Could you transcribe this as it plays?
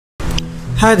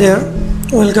Hi there,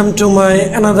 welcome to my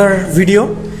another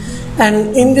video,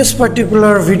 and in this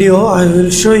particular video I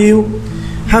will show you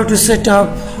how to set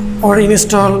up or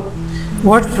install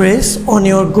WordPress on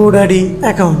your GoDaddy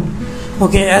account.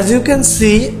 Okay, as you can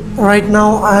see right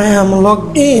now I am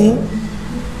logged in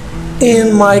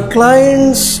my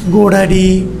client's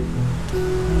GoDaddy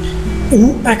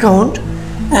account,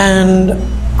 and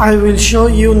I will show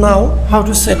you now how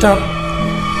to set up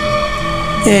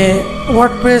a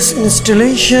WordPress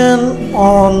installation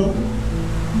on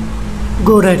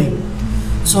GoDaddy.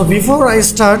 So before I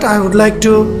start, I would like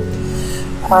to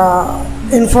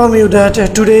inform you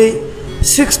that today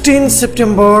 16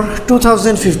 September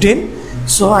 2015,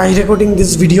 so I recording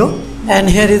this video, and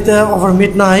here is the over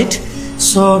midnight,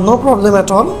 so no problem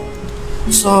at all.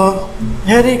 So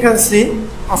here you can see,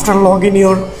 after login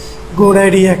your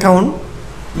GoDaddy account,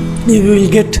 you will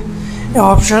get an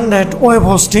option that web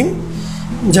hosting.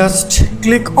 Just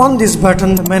click on this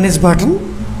button, the manage button,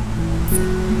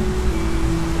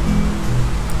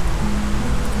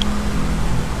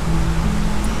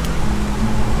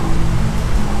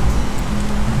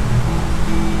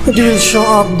 it will show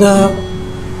up the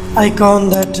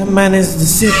icon that manage the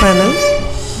cPanel,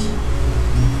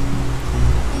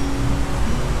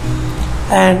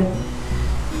 and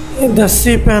the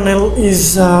cPanel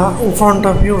is in front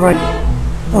of you right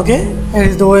now. Okay, here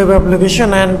is the web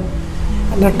application, and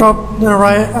at the top, the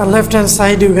right left hand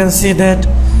side, you can see that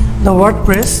the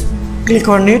WordPress. Click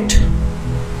on it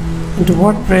into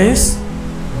WordPress.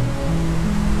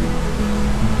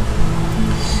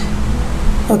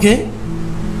 Okay,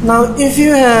 now if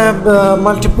you have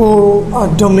multiple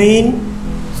domain,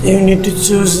 so you need to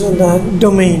choose the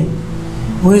domain,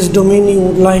 which domain you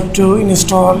would like to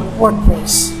install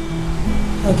WordPress.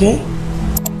 Okay,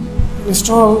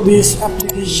 install this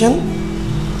application,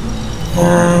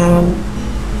 and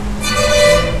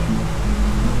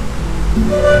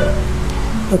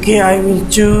okay, I will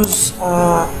choose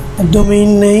a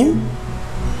domain name.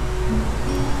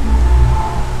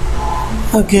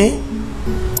 Okay,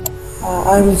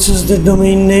 I will choose the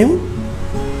domain name,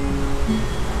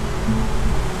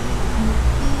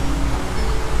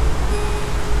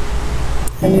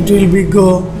 and it will be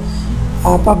go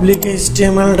public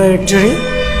HTML directory.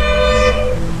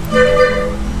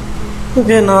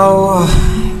 Okay, now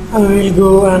I will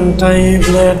go and type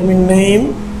the admin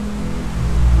name.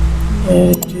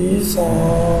 Here it is,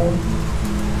 and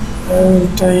I will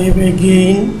type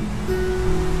again.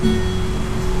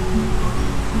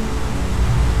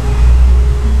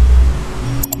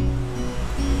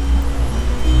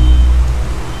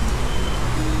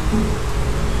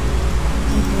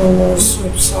 E-commerce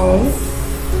website.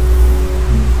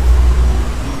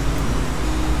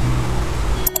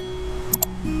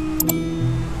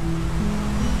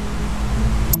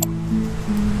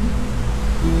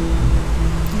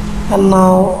 And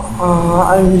now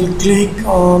I will click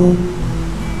on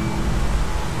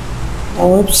the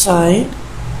website.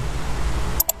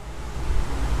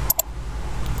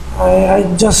 I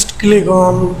just click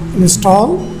on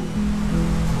install,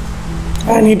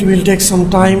 and it will take some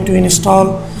time to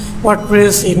install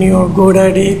WordPress in your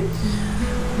GoDaddy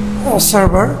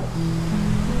server,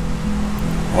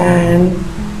 and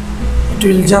it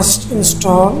will just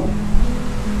install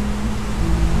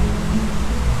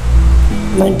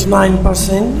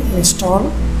 99%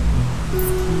 install.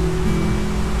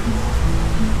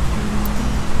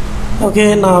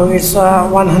 Okay, now it's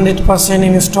 100%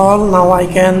 install. Now I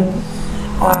can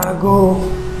go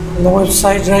on the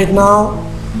website right now.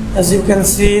 As you can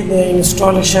see, the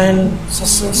installation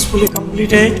successfully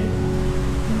completed,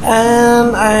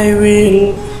 and I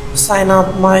will sign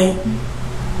up my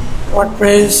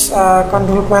WordPress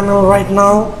control panel right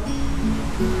now.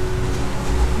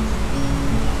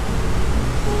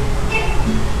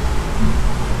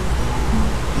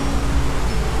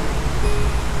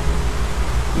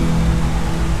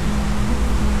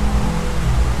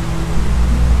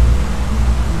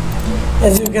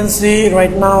 As you can see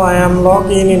right now, I am logged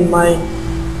in my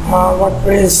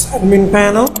WordPress admin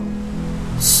panel.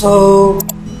 So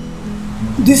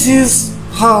this is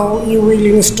how you will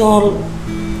install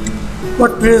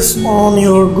WordPress on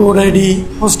your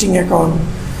GoDaddy hosting account.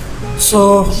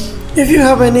 So if you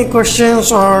have any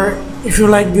questions, or if you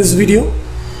like this video,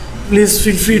 please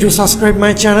feel free to subscribe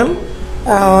my channel,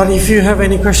 or if you have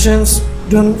any questions,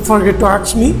 don't forget to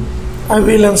ask me. I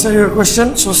will answer your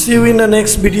question. So see you in the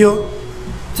next video.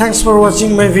 Thanks for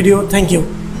watching my video. Thank you.